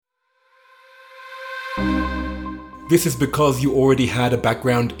This is because you already had a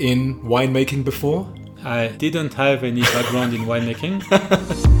background in winemaking before? I didn't have any background in winemaking.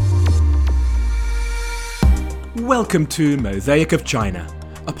 Welcome to Mosaic of China,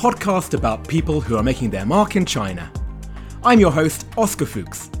 a podcast about people who are making their mark in China. I'm your host, Oscar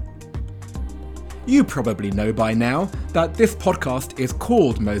Fuchs. You probably know by now that this podcast is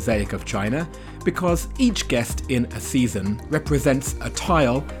called Mosaic of China because each guest in a season represents a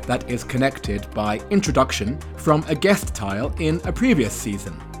tile that is connected by introduction from a guest tile in a previous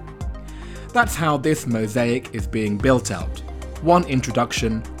season. That's how this mosaic is being built out. One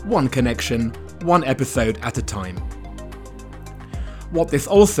introduction, one connection, one episode at a time. What this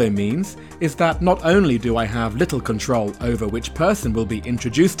also means is that not only do I have little control over which person will be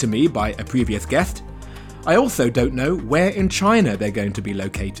introduced to me by a previous guest, I also don't know where in China they're going to be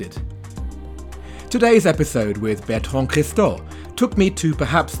located. Today's episode with Bertrand CRISTAU took me to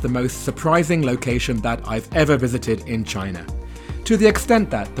perhaps the most surprising location that I've ever visited in China, to the extent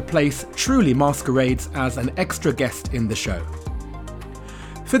that the place truly masquerades as an extra guest in the show.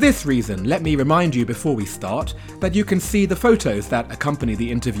 For this reason, let me remind you before we start that you can see the photos that accompany the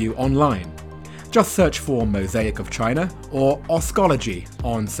interview online. Just search for Mosaic of China or Oscology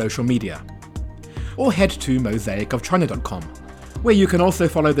on social media. Or head to mosaicofchina.com, where you can also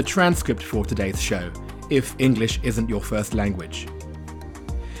follow the transcript for today's show, if English isn't your first language.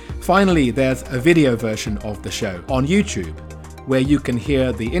 Finally, there's a video version of the show on YouTube, where you can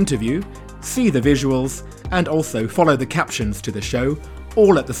hear the interview, see the visuals, and also follow the captions to the show,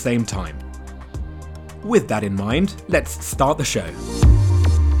 all at the same time. With that in mind, let's start the show.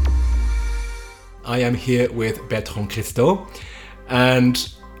 I am here with Bertrand CRISTAU,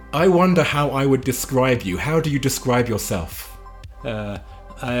 and I wonder how I would describe you. How do you describe yourself? I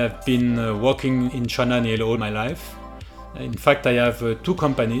have been working in China nearly all my life. In fact, I have two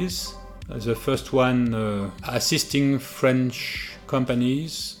companies. The first one assisting French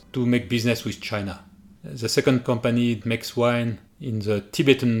companies to make business with China. The second company makes wine in the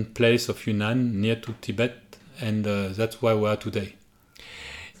Tibetan place of Yunnan, near to Tibet, and that's where we are today.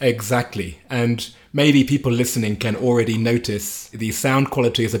 Exactly, and maybe people listening can already notice the sound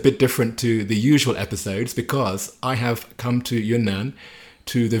quality is a bit different to the usual episodes because I have come to Yunnan,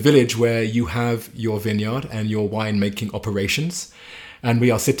 to the village where you have your vineyard and your winemaking operations, and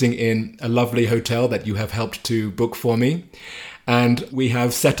we are sitting in a lovely hotel that you have helped to book for me, and we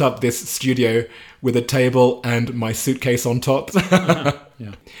have set up this studio with a table and my suitcase on top.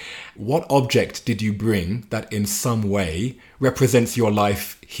 Yeah. What object did you bring that in some way represents your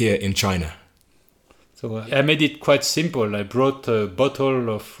life here in China? So I made it quite simple. I brought a bottle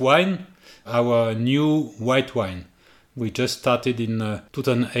of wine, our new white wine. We just started in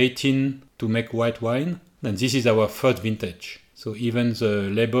 2018 to make white wine, and this is our first vintage. So even the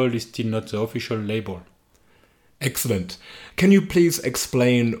label is still not the official label. Excellent. Can you please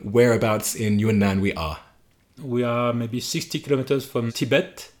explain whereabouts in Yunnan we are? We are maybe 60 kilometers from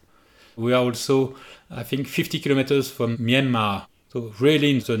Tibet. We are also, I think, 50 kilometers from Myanmar. So really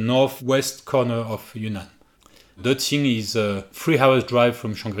in the northwest corner of Yunnan. Devotee is a 3 hours drive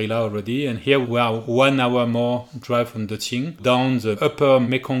from Shangri-La already. And here we are 1 hour more drive from Devotee, down the upper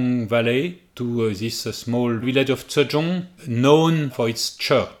Mekong Valley to this small village of Zhejiang, known for its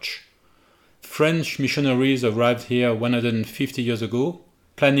church. French missionaries arrived here 150 years ago,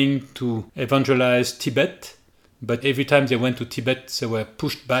 planning to evangelize Tibet. But every time they went to Tibet, they were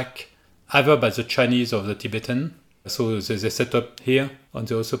pushed back either by the Chinese or the Tibetan. So they set up here on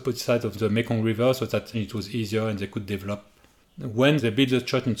the opposite side of the Mekong River so that it was easier and they could develop. When they built the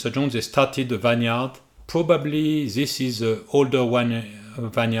church in Zhejiang, they started a vineyard. Probably this is the older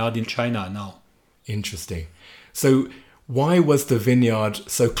vineyard in China now. Interesting. So why was the vineyard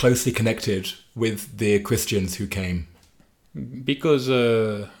so closely connected with the Christians who came? Because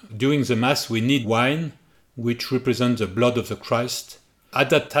during the Mass we need wine, which represents the blood of the Christ. At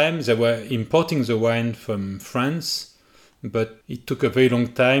that time, they were importing the wine from France, but it took a very long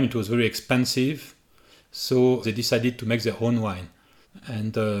time. It was very expensive. So they decided to make their own wine.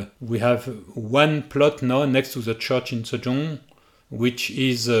 And we have one plot now next to the church in Zhejiang, which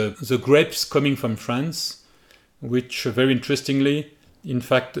is the grapes coming from France, which very interestingly, in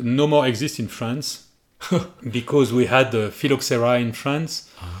fact, no more exist in France because we had phylloxera in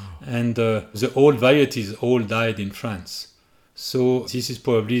France. And the old varieties all died in France. So this is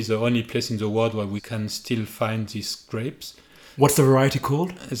probably the only place in the world where we can still find these grapes. What's the variety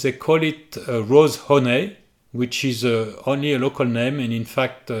called? They call it Rose Honey, which is only a local name. And in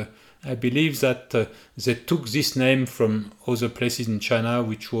fact, I believe that they took this name from other places in China,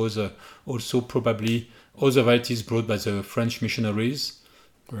 which was also probably other varieties brought by the French missionaries.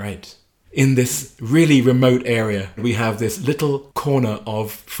 Right. in this really remote area, we have this little corner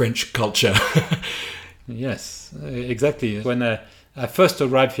of French culture. Yes, exactly. When I first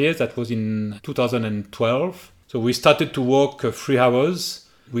arrived here, that was in 2012. So we started to walk 3 hours.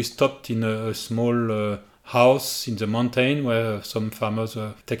 We stopped in a small house in the mountain where some farmers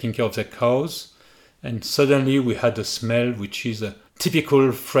were taking care of their cows. And suddenly we had a smell which is a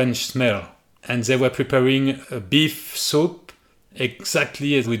typical French smell. And they were preparing a beef soup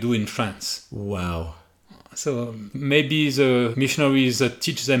exactly as we do in France. Wow. So maybe the missionaries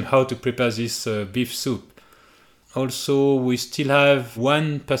teach them how to prepare this beef soup. Also, we still have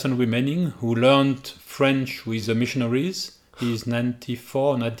one person remaining who learned French with the missionaries. He's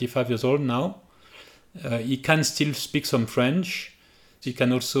 94, 95 years old now. He can still speak some French. He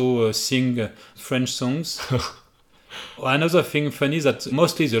can also sing French songs. Another thing funny is that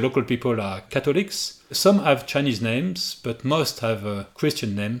mostly the local people are Catholics. Some have Chinese names, but most have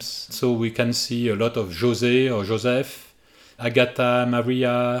Christian names. So we can see a lot of José or Joseph, Agatha,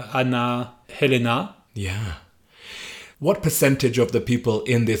 Maria, Anna, Helena. Yeah. What percentage of the people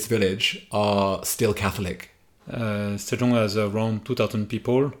in this village are still Catholic? Sejong has around 2,000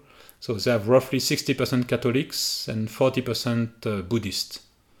 people. So they have roughly 60% Catholics and 40% Buddhist.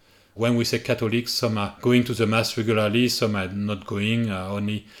 When we say Catholics, some are going to the Mass regularly, some are not going, are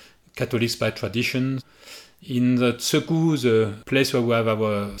only Catholics by tradition. In the Tseku, the place where we have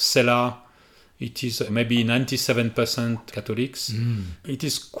our cellar, it is maybe 97% Catholics. It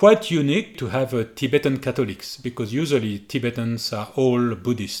is quite unique to have Tibetan Catholics, because usually Tibetans are all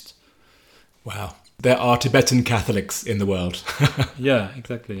Buddhist. Wow. There are Tibetan Catholics in the world. Yeah,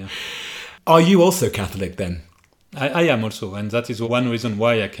 exactly. Yeah. Are you also Catholic then? I am also, and that is one reason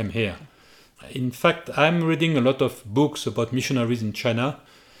why I came here. In fact, I'm reading a lot of books about missionaries in China,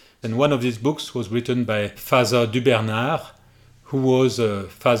 and one of these books was written by Father du Bernard, who was a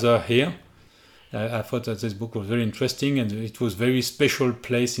father here. I thought that this book was very interesting, and it was a very special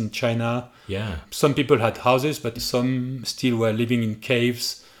place in China. Yeah. Some people had houses, but some still were living in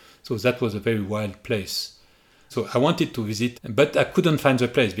caves, so that was a very wild place. So I wanted to visit, but I couldn't find the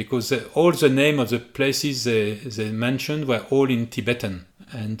place because all the names of the places they mentioned were all in Tibetan.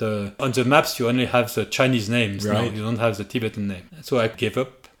 And on the maps, you only have the Chinese names. Right. No, you don't have the Tibetan name. So I gave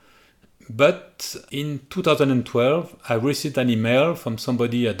up. But in 2012, I received an email from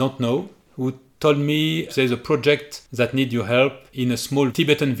somebody I don't know who told me there's a project that needs your help in a small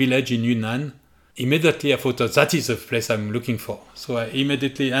Tibetan village in Yunnan. Immediately I thought that is the place I'm looking for. So I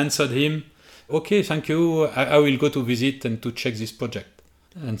immediately answered him, okay, thank you. I will go to visit and to check this project.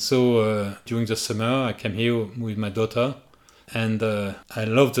 And so during the summer, I came here with my daughter, and I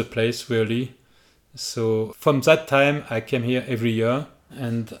love the place really. So from that time, I came here every year.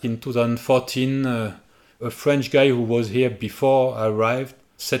 And in 2014, a French guy who was here before I arrived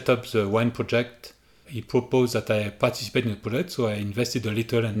set up the wine project. He proposed that I participate in the project, so I invested a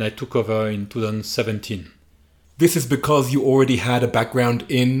little and I took over in 2017. This is because you already had a background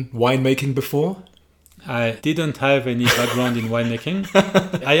in winemaking before? I didn't have any background in winemaking.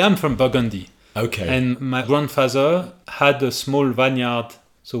 I am from Burgundy. Okay. And my grandfather had a small vineyard.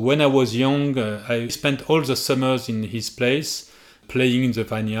 So when I was young, I spent all the summers in his place, playing in the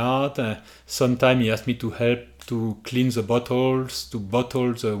vineyard. Sometimes he asked me to help to clean the bottles, to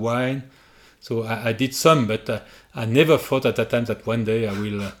bottle the wine. So I did some, but I never thought at that time that one day I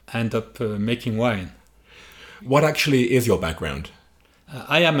will end up making wine. What actually is your background?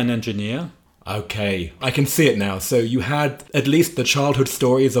 I am an engineer. Okay, I can see it now. So you had at least the childhood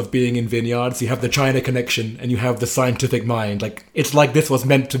stories of being in vineyards, you have the China connection, and you have the scientific mind. It's like this was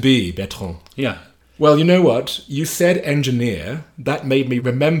meant to be, Bertrand. Yeah. Well, you know what? You said engineer. That made me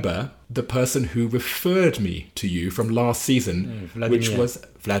remember the person who referred me to you from last season, which was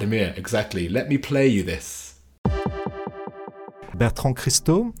Vladimir, exactly. Let me play you this. Bertrand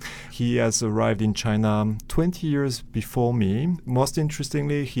CRISTAU. He has arrived in China 20 years before me. Most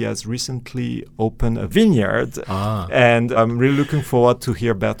interestingly, he has recently opened a vineyard. And I'm really looking forward to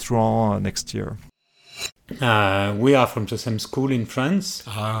hear Bertrand next year. We are from the same school in France.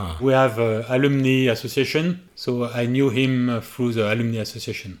 We have an alumni association, so I knew him through the alumni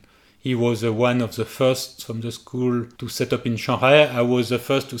association. He was one of the first from the school to set up in Shanghai. I was the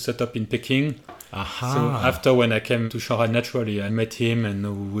first to set up in Peking. So after when I came to Shanghai naturally, I met him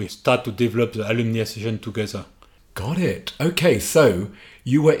and we started to develop the alumni association together. Got it. Okay, so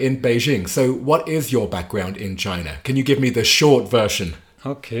you were in Beijing. So what is your background in China? Can you give me the short version?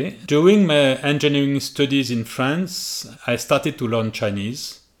 Okay. During my engineering studies in France, I started to learn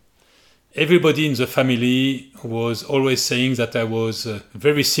Chinese. Everybody in the family was always saying that I was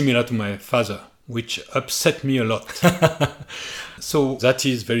very similar to my father, which upset me a lot. So that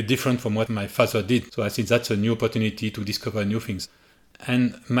is very different from what my father did. So I think that's a new opportunity to discover new things.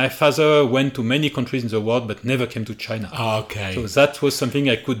 And my father went to many countries in the world, but never came to China. Okay. So that was something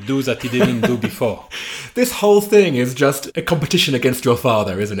I could do that he didn't do before. This whole thing is just a competition against your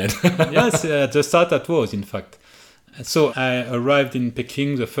father, isn't it? Yes, at the start that was, in fact. So I arrived in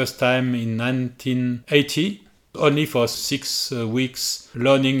Peking the first time in 1980, only for 6 weeks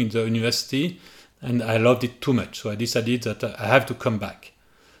learning in the university, and I loved it too much. So I decided that I have to come back.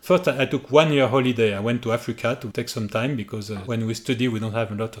 First, I took 1 year holiday. I went to Africa to take some time because when we study, we don't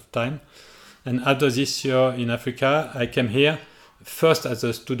have a lot of time. And after this year in Africa, I came here first as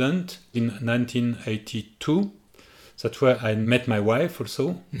a student in 1982. That's where I met my wife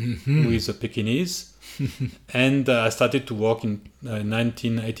also, who is a Pekingese. And I started to work in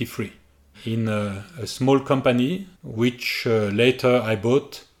 1983 in a small company, which later I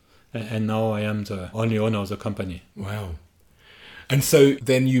bought. And now I am the only owner of the company. Wow. And so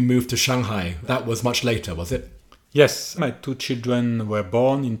then you moved to Shanghai. That was much later, was it? Yes. My 2 children were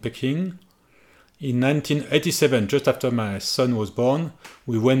born in Peking. In 1987, just after my son was born,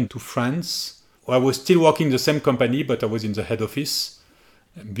 we went to France. I was still working in the same company, but I was in the head office.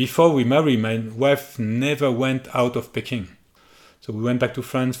 Before we married, my wife never went out of Peking. So we went back to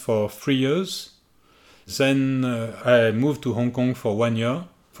France for 3 years. Then I moved to Hong Kong for 1 year.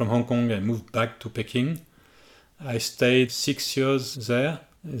 From Hong Kong, I moved back to Peking. I stayed 6 years there,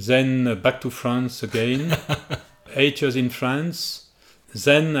 then back to France again, 8 years in France,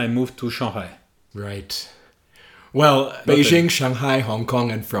 then I moved to Shanghai. Right. Well, Beijing, Shanghai, Hong Kong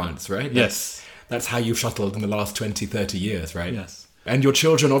and France, right? Yes. That's how you've shuttled in the last 20, 30 years, right? Yes. And your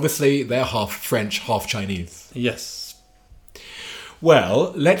children, obviously, they're half French, half Chinese. Yes.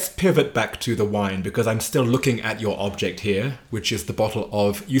 Well, let's pivot back to the wine because I'm still looking at your object here, which is the bottle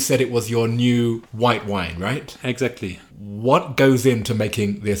of, you said it was your new white wine, right? Exactly. What goes into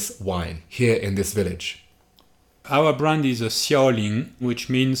making this wine here in this village? Our brand is a CRISTAU, which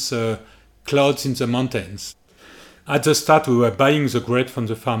means clouds in the mountains. At the start, we were buying the grape from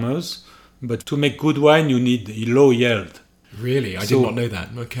the farmers, but to make good wine, you need a low yield. Really? I did not know that.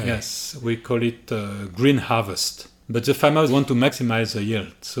 Okay. Yes, we call it green harvest. But the farmers want to maximize the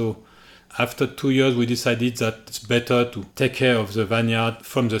yield. So after 2 years, we decided that it's better to take care of the vineyard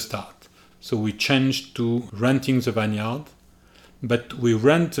from the start. So we changed to renting the vineyard. But we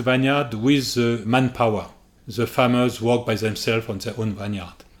rent the vineyard with the manpower. The farmers work by themselves on their own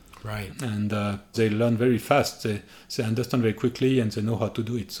vineyard. Right. And they learn very fast. They understand very quickly and they know how to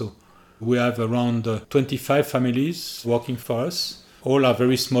do it. So we have around 25 families working for us. All are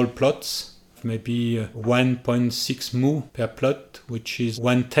very small plots. Maybe 1.6 mu per plot, which is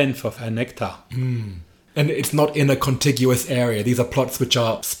 1/10 of an hectare. And it's not in a contiguous area. These are plots which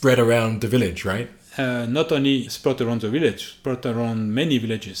are spread around the village, right? Not only spread around the village, spread around many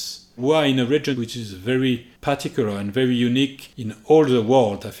villages. We are in a region which is very particular and very unique in all the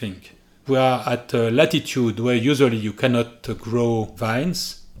world, I think. We are at a latitude where usually you cannot grow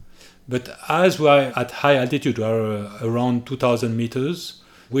vines. But as we are at high altitude, we are around 2,000 meters,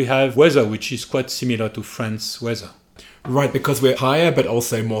 we have weather which is quite similar to France weather. Right, because we're higher but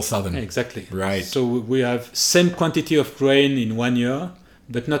also more southern. Exactly. Right. So we have same quantity of rain in 1 year,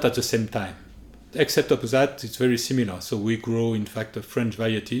 but not at the same time. Except of that, it's very similar. So we grow, in fact, French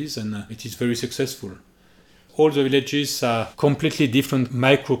varieties, and it is very successful. All the villages are completely different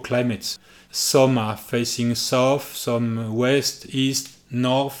microclimates. Some are facing south, some west, east,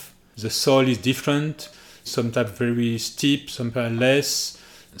 north. The soil is different. Some are very steep, some are less.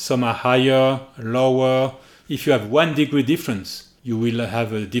 Some are higher, lower. If you have 1 degree difference, you will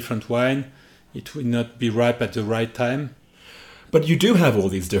have a different wine. It will not be ripe at the right time. But you do have all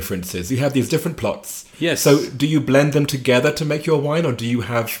these differences. You have these different plots. Yes. So do you blend them together to make your wine, or do you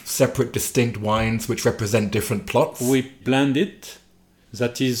have separate, distinct wines which represent different plots? We blend it.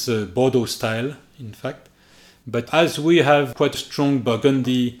 That is Bordeaux style, in fact. But as we have quite strong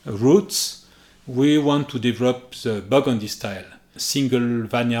Burgundy roots, we want to develop the Burgundy style. Single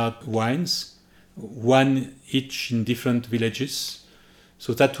vineyard wines, one each in different villages,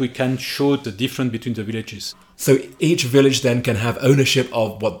 so that we can show the difference between the villages. So each village then can have ownership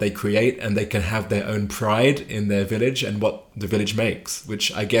of what they create, and they can have their own pride in their village and what the village makes,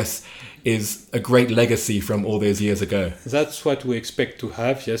 which I guess is a great legacy from all those years ago. That's what we expect to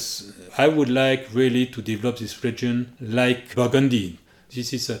have, yes. I would like really to develop this region like Burgundy.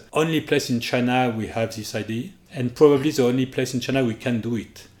 This is the only place in China we have this idea, and probably the only place in China we can do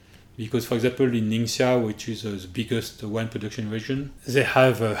it. Because, for example, in Ningxia, which is the biggest wine production region, they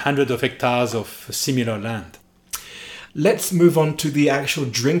have hundreds of hectares of similar land. Let's move on to the actual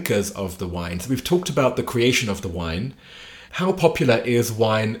drinkers of the wine. So we've talked about the creation of the wine. How popular is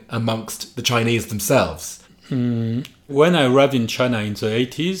wine amongst the Chinese themselves? When I arrived in China in the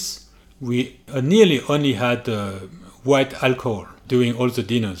 80s, we nearly only had white alcohol during all the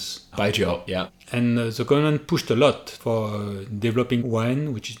dinners. Baijiu, yeah. And the government pushed a lot for developing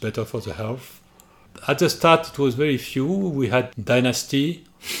wine, which is better for the health. At the start, it was very few. We had Dynasty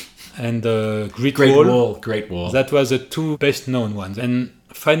and Great Wall. Great Wall. That was the two best known ones. And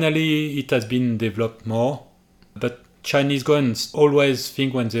finally, it has been developed more. But Chinese governments always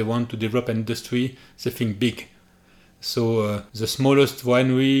think when they want to develop an industry, they think big. So the smallest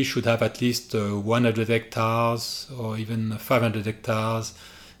winery should have at least 100 hectares or even 500 hectares.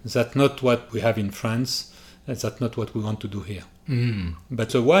 That's not what we have in France. That's not what we want to do here. But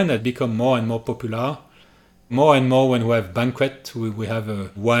the wine has become more and more popular. More and more when we have banquet, we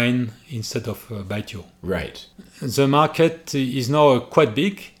have wine instead of baijiu. Right. The market is now quite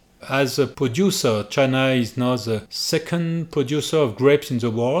big. As a producer, China is now the second producer of grapes in the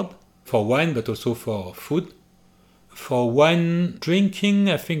world for wine, but also for food. For wine drinking,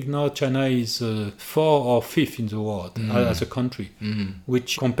 I think now China is 4th or 5th in the world as a country,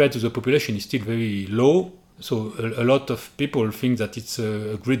 which compared to the population is still very low. So a lot of people think that it's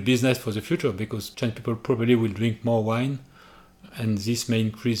a great business for the future because Chinese people probably will drink more wine, and this may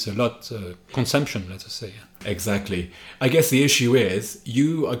increase a lot consumption, let us say. Exactly. I guess the issue is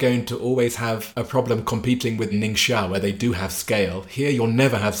you are going to always have a problem competing with Ningxia, where they do have scale. Here you'll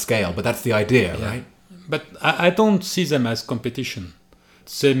never have scale, but that's the idea, right? But I don't see them as competition.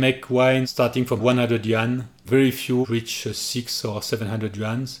 They make wine starting from 100 yuan. Very few reach 600 or 700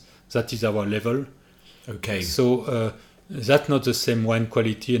 yuans. That is our level. Okay. So that's not the same wine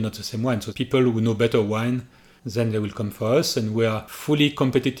quality and not the same wine. So people who know better wine, then they will come for us. And we are fully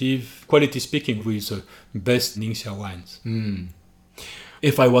competitive, quality speaking, with the best Ningxia wines.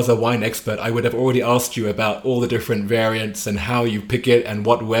 If I was a wine expert, I would have already asked you about all the different variants and how you pick it and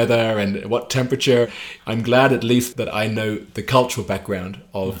what weather and what temperature. I'm glad at least that I know the cultural background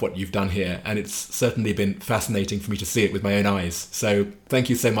of what you've done here, and it's certainly been fascinating for me to see it with my own eyes. So thank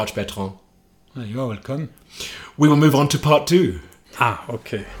you so much, Bertrand. You are welcome. We will move on to part 2.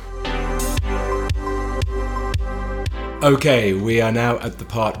 Okay. Okay, we are now at the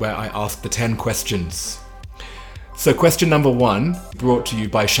part where I ask the 10 questions. So question number 1, brought to you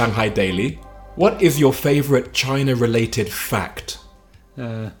by Shanghai Daily. What is your favorite China-related fact?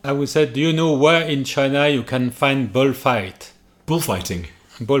 I would say, do you know where in China you can find bullfight? Bullfighting?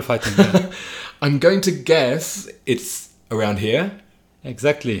 Bullfighting, yeah. I'm going to guess it's around here.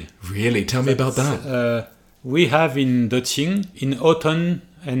 Exactly. Really? Tell me about that. We have in Deqing, in autumn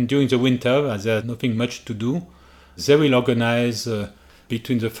and during the winter, as there's nothing much to do, they will organize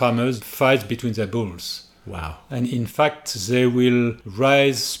between the farmers fights between their bulls. Wow. And in fact, they will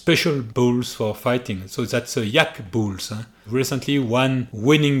raise special bulls for fighting. So that's yak bulls. Recently, one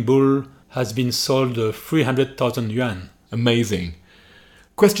winning bull has been sold 300,000 yuan. Amazing.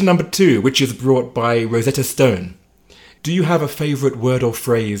 Question number 2, which is brought by Rosetta Stone. Do you have a favorite word or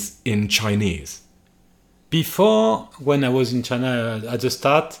phrase in Chinese? Before, when I was in China at the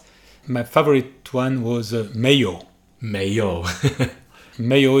start, my favorite one was mayo. Mayo.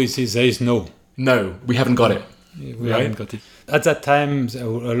 Mayo is there is no. No, we haven't got it. We haven't got it. At that time, a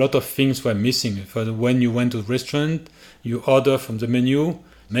lot of things were missing. For when you went to a restaurant, you order from the menu,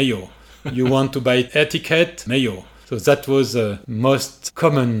 mayo. You want to buy air ticket, mayo. So that was the most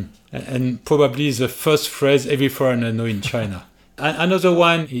common and probably the first phrase every foreigner knows in China. Another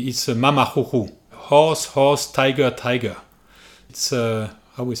one is mama hu hu. Horse, horse, tiger, tiger. It's, how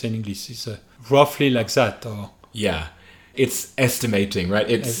we say in English, it's roughly like that. Yeah. It's estimating, right?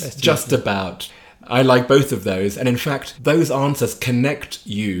 It's just about. I like both of those. And in fact, those answers connect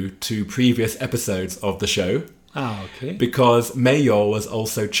you to previous episodes of the show. Okay. Because mayo was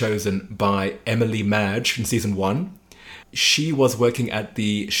also chosen by Emily Madge in season 1. She was working at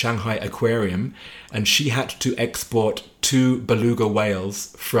the Shanghai Aquarium and she had to export 2 beluga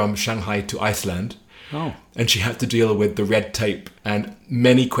whales from Shanghai to Iceland. Oh. And she had to deal with the red tape and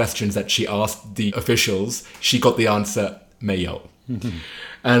many questions that she asked the officials. She got the answer, mayo. Mm-hmm.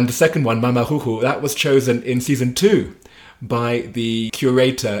 And the second one, Mama Huhu, that was chosen in season 2 by the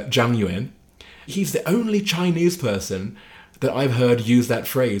curator Zhang Yuan. He's the only Chinese person that I've heard use that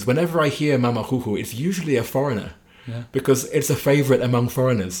phrase. Whenever I hear Mama Huhu, it's usually a foreigner. Yeah. Because it's a favorite among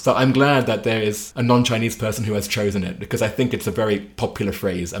foreigners. So I'm glad that there is a non-Chinese person who has chosen it because I think it's a very popular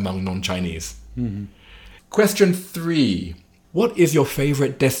phrase among non-Chinese. Mm-hmm. Question 3. What is your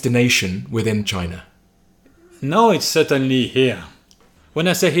favorite destination within China? No, it's certainly here. When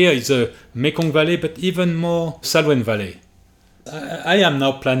I say here, it's the Mekong Valley, but even more Salween Valley. I am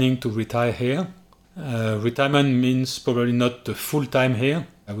now planning to retire here. Retirement means probably not the full time here.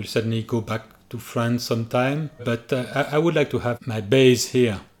 I will certainly go back to France sometime, but I would like to have my base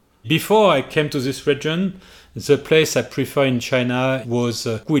here. Before I came to this region, the place I prefer in China was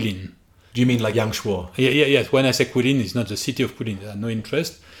Guilin. Do you mean like Yangshuo? Yes. When I say Guilin, it's not the city of Guilin. I have no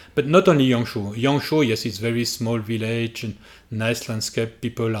interest. But not only Yangshuo. Yangshuo, yes, it's very small village and nice landscape.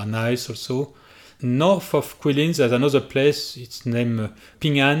 People are nice also. North of Guilin, there's another place. It's named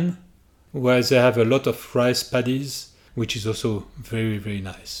Ping'an, where they have a lot of rice paddies, which is also very, very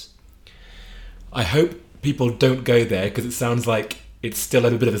nice. I hope people don't go there because it sounds like it's still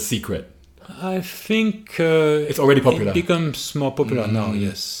a bit of a secret. I think it's already popular. It becomes more popular now,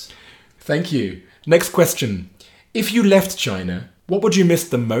 yes. Thank you. Next question. If you left China, what would you miss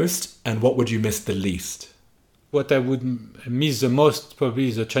the most and what would you miss the least? What I would miss the most probably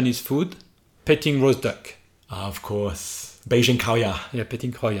is the Chinese food. Peking roast duck. Of course. Beijing Kaoya. Yeah,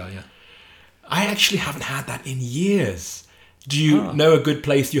 Peking Kaoya, yeah. I actually haven't had that in years. Do you know a good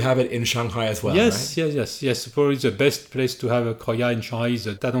place? You have it in Shanghai as well, yes, right? Yes. Probably the best place to have a Kaoya in Shanghai is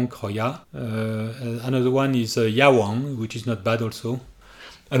Dadong Kaoya. Another one is Yawang, which is not bad also.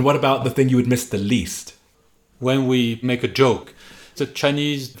 And what about the thing you would miss the least? When we make a joke, the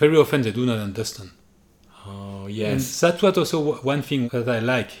Chinese, very often they do not understand. Oh, yes. And that's what also one thing that I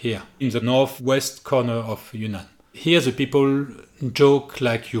like here, in the northwest corner of Yunnan. Here the people joke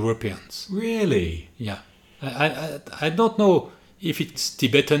like Europeans. Really? Yeah. I don't know if it's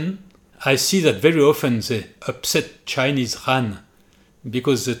Tibetan. I see that very often they upset Chinese Han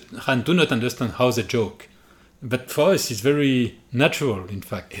because the Han do not understand how they joke. But for us, it's very natural, in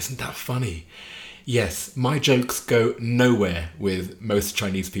fact. Isn't that funny? Yes, my jokes go nowhere with most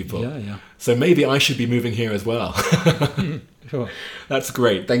Chinese people. Yeah. So maybe I should be moving here as well. Sure. That's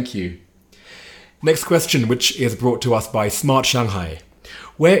great, thank you. Next question, which is brought to us by Smart Shanghai.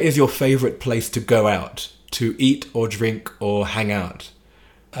 Where is your favorite place to go out, to eat or drink or hang out?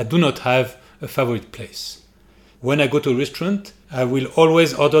 I do not have a favorite place. When I go to a restaurant, I will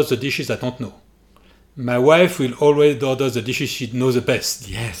always order the dishes I don't know. My wife will always order the dishes she knows the best.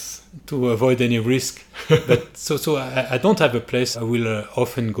 Yes. To avoid any risk. But so I don't have a place I will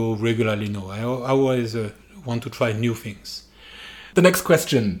often go regularly, no. I always want to try new things. The next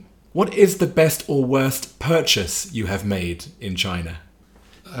question. What is the best or worst purchase you have made in China?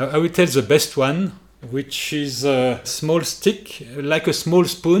 I will tell the best one, which is a small stick, like a small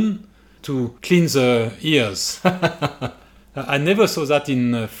spoon, to clean the ears. I never saw that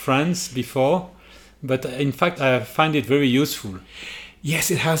in France before, but in fact I find it very useful. Yes,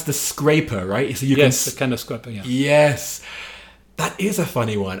 it has the scraper, right? So the kind of scraper, yeah. Yes. That is a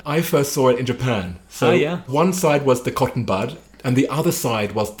funny one. I first saw it in Japan. So one side was the cotton bud and the other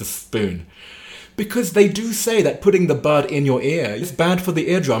side was the spoon. Because they do say that putting the bud in your ear is bad for the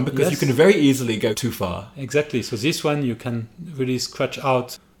eardrum because you can very easily go too far. Exactly. So this one you can really scratch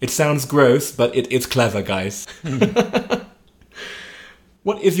out. It sounds gross, but it is clever, guys.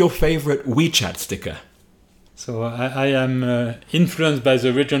 What is your favorite WeChat sticker? So I am influenced by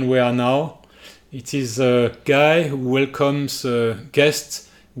the region we are now. It is a guy who welcomes guests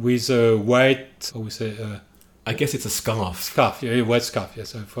with a white, I guess it's a scarf. Scarf, yeah, a white scarf,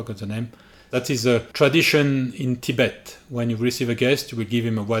 yes, I forgot the name. That is a tradition in Tibet. When you receive a guest, you will give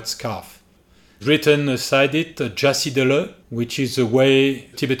him a white scarf. Written aside it, Jassi de le, which is the way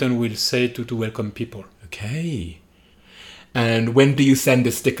Tibetan will say to welcome people. Okay. And when do you send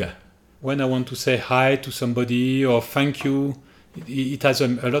a sticker? When I want to say hi to somebody or thank you, it has a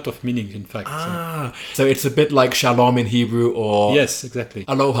lot of meanings, in fact. So it's a bit like shalom in Hebrew or... Yes, exactly.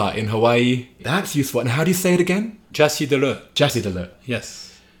 Aloha in Hawaii. That's useful. And how do you say it again? Jassi de le. Jassi de le.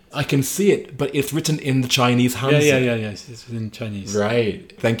 Yes. I can see it, but it's written in the Chinese Hanzi. Yes, it's in Chinese.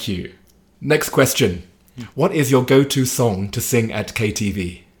 Right. Thank you. Next question. What is your go-to song to sing at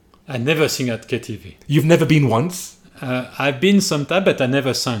KTV? I never sing at KTV. You've never been once? I've been sometime, but I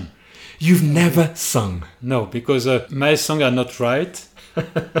never sang. You've never sung? No, because my songs are not right.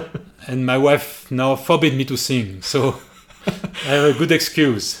 And my wife now forbid me to sing. So I have a good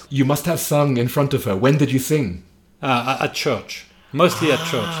excuse. You must have sung in front of her. When did you sing? At church. Mostly at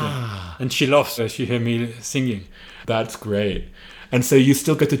church. Yeah. And she loves when she hears me singing. That's great. And so you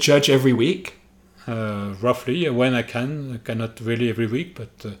still go to church every week? Roughly, when I can. I cannot really every week,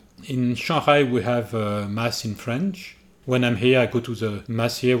 but in Shanghai we have Mass in French. When I'm here, I go to the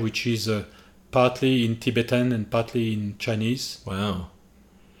Mass here, which is partly in Tibetan and partly in Chinese. Wow.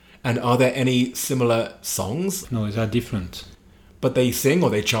 And are there any similar songs? No, they are different. But they sing or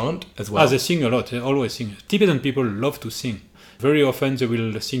they chant as well? They sing a lot. They always sing. Tibetan people love to sing. Very often they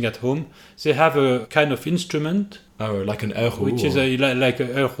will sing at home. They have a kind of instrument Oh, like an erhu. Which is like a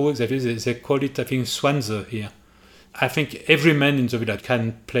erhu. They call it, I think, swanze here. I think every man in the village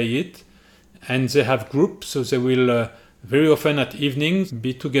can play it. And they have groups, so they will very often at evenings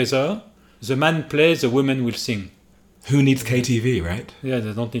be together. The man plays, the women will sing. Who needs KTV, right? Yeah,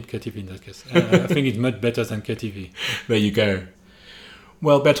 they don't need KTV in that case. I think it's much better than KTV. There you go.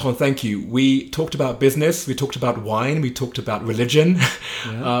 Well, Bertrand, thank you. We talked about business, we talked about wine, we talked about religion.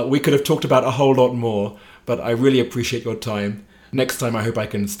 Yeah. We could have talked about a whole lot more, but I really appreciate your time. Next time, I hope I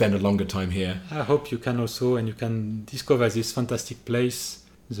can spend a longer time here. I hope you can also, and you can discover this fantastic place.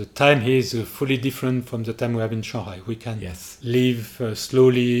 The time here is fully different from the time we have in Shanghai. We can live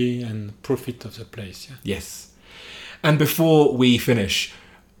slowly and profit of the place. Yeah? Yes. And before we finish,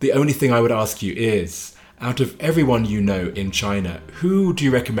 the only thing I would ask you is, out of everyone you know in China, who do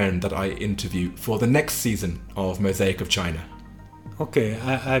you recommend that I interview for the next season of Mosaic of China? Okay,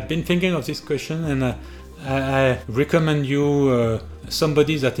 I've been thinking of this question, and I recommend you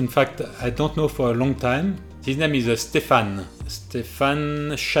somebody that, in fact, I don't know for a long time. His name is Stéphane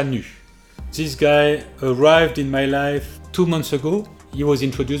Chanu. This guy arrived in my life 2 months ago. He was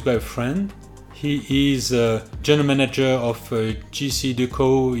introduced by a friend. He is a general manager of GC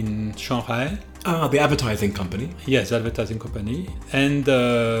Deco in Shanghai. Ah, the advertising company. Yes, advertising company. And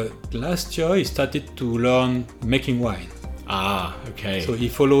last year he started to learn making wine. Ah, okay. So he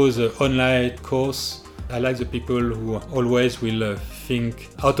follows an online course. I like the people who always will think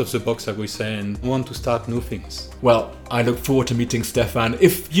out of the box, I would say, and want to start new things. Well, I look forward to meeting Stéphane.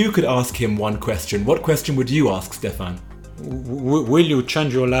 If you could ask him one question, what question would you ask Stéphane? Will you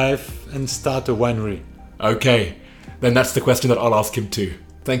change your life and start a winery? Okay, then that's the question that I'll ask him too.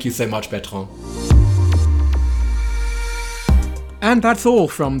 Thank you so much, Bertrand. And that's all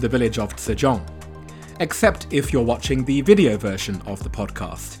from the village of Zhejiang. Except if you're watching the video version of the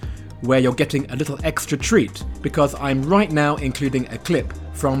podcast, where you're getting a little extra treat because I'm right now including a clip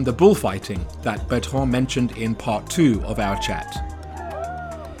from the bullfighting that Bertrand mentioned in part 2 of our chat.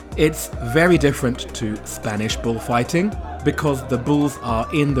 It's very different to Spanish bullfighting because the bulls are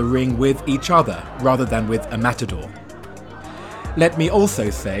in the ring with each other rather than with a matador. Let me also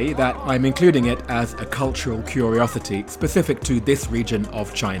say that I'm including it as a cultural curiosity specific to this region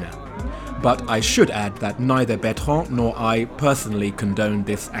of China. But I should add that neither Bertrand nor I personally condone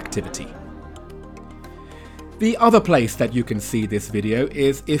this activity. The other place that you can see this video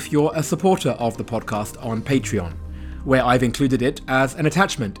is if you're a supporter of the podcast on Patreon, where I've included it as an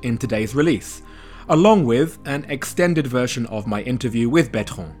attachment in today's release, along with an extended version of my interview with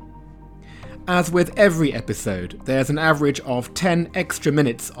Bertrand. As with every episode, there's an average of 10 extra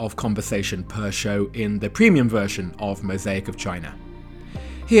minutes of conversation per show in the premium version of Mosaic of China.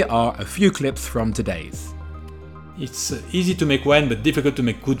 Here are a few clips from today's. It's easy to make wine, but difficult to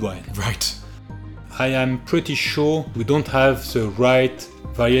make good wine. Right. I am pretty sure we don't have the right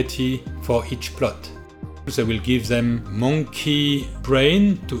variety for each plot. They will give them monkey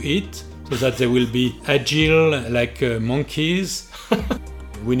brain to eat, so that they will be agile like monkeys.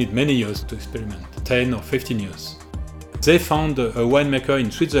 We need many years to experiment, 10 or 15 years. They found a winemaker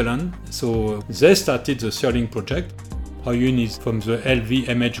in Switzerland, so they started the CRISTAU project. Haoyun is from the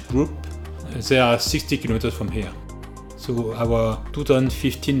LVMH group. They are 60 kilometers from here. So our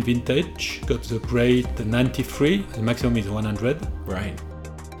 2015 vintage got the grade 93, the maximum is 100. Right.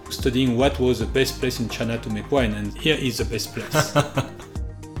 Studying what was the best place in China to make wine, and here is the best place.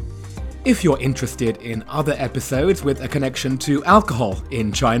 If you're interested in other episodes with a connection to alcohol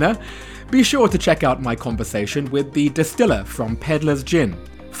in China, be sure to check out my conversation with the distiller from Peddler's Gin,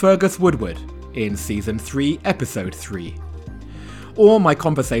 Fergus Woodward, in Season 3, Episode 3. Or my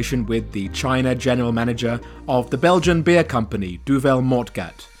conversation with the China General Manager of the Belgian beer company Duvel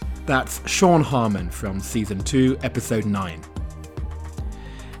Mortgat. That's Sean Harmon from Season 2, Episode 9.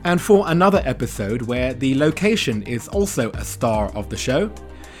 And for another episode where the location is also a star of the show,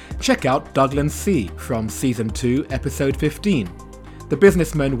 check out Douglas C. from Season 2, Episode 15, the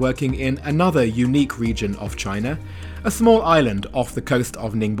businessman working in another unique region of China, a small island off the coast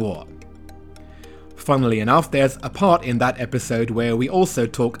of Ningbo. Funnily enough, there's a part in that episode where we also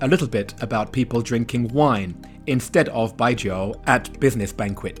talk a little bit about people drinking wine instead of baijiu at business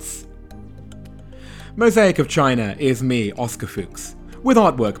banquets. Mosaic of China is me, Oscar Fuchs, with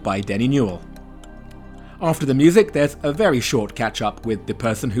artwork by Denny Newell. After the music, there's a very short catch-up with the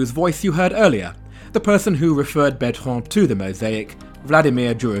person whose voice you heard earlier, the person who referred Bertrand to the mosaic,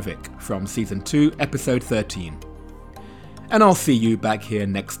 Vladimir Jurovic, from Season 2, Episode 13. And I'll see you back here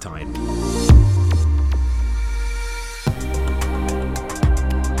next time.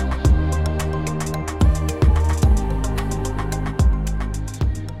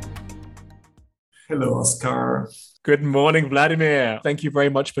 Hello, Oscar. Good morning, Vladimir. Thank you very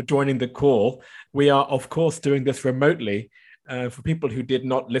much for joining the call. We are, of course, doing this remotely. For people who did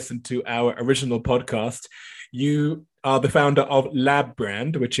not listen to our original podcast, you are the founder of Lab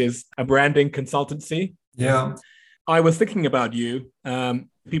Brand, which is a branding consultancy. Yeah. I was thinking about you.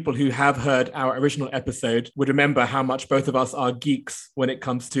 People who have heard our original episode would remember how much both of us are geeks when it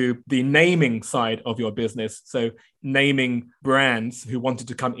comes to the naming side of your business. So naming brands who wanted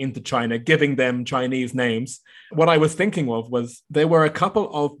to come into China, giving them Chinese names. What I was thinking of was there were a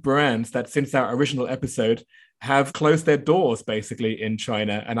couple of brands that since our original episode have closed their doors basically in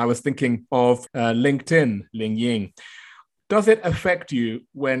China. And I was thinking of LinkedIn, Ling Ying. Does it affect you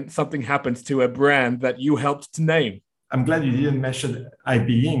when something happens to a brand that you helped to name? I'm glad you didn't mention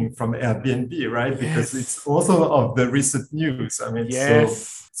Ying from Airbnb, right? Because it's also of the recent news. I mean,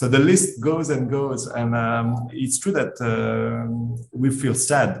 so the list goes and goes. And it's true that we feel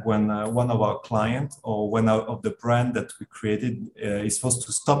sad when one of our clients or one of the brand that we created is forced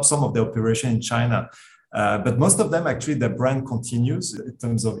to stop some of the operation in China. But most of them, actually, the brand continues in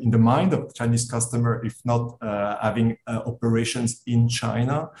terms of in the mind of Chinese customer, if not having operations in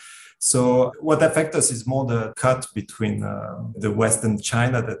China. So what affects us is more the cut between the West and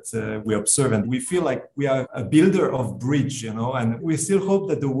China that we observe. And we feel like we are a builder of bridge, and we still hope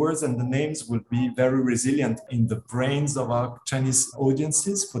that the words and the names will be very resilient in the brains of our Chinese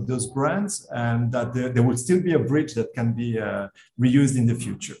audiences for those brands, and that there will still be a bridge that can be reused in the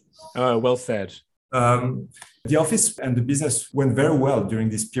future. Oh, well said. The office and the business went very well during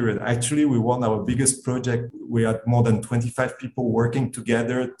this period. Actually, we won our biggest project. We had more than 25 people working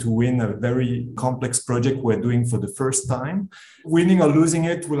together to win a very complex project we're doing for the first time. Winning or losing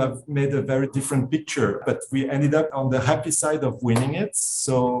it will have made a very different picture, but we ended up on the happy side of winning it.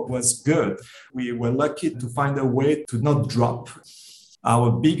 So it was good. We were lucky to find a way to not drop.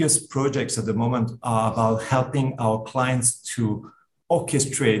 Our biggest projects at the moment are about helping our clients to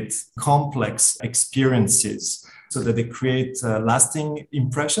orchestrate complex experiences so that they create lasting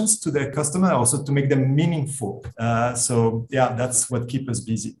impressions to their customer, also to make them meaningful. So that's what keeps us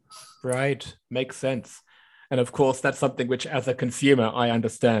busy. Right. Makes sense. And of course, that's something which as a consumer, I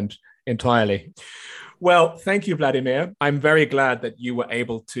understand entirely. Well, thank you, Vladimir. I'm very glad that you were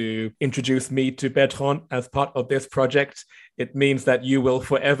able to introduce me to Bertrand as part of this project. It means that you will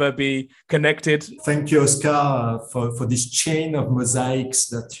forever be connected. Thank you, Oscar, for this chain of mosaics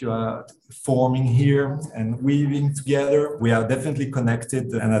that you are forming here and weaving together. We are definitely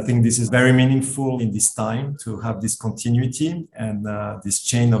connected. And I think this is very meaningful in this time to have this continuity and this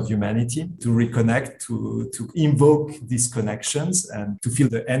chain of humanity, to reconnect, to invoke these connections and to feel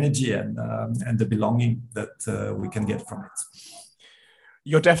the energy and the belonging that we can get from it.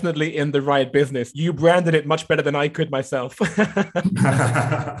 You're definitely in the right business. You branded it much better than I could myself.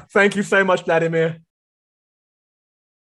 Thank you so much, Vladimir.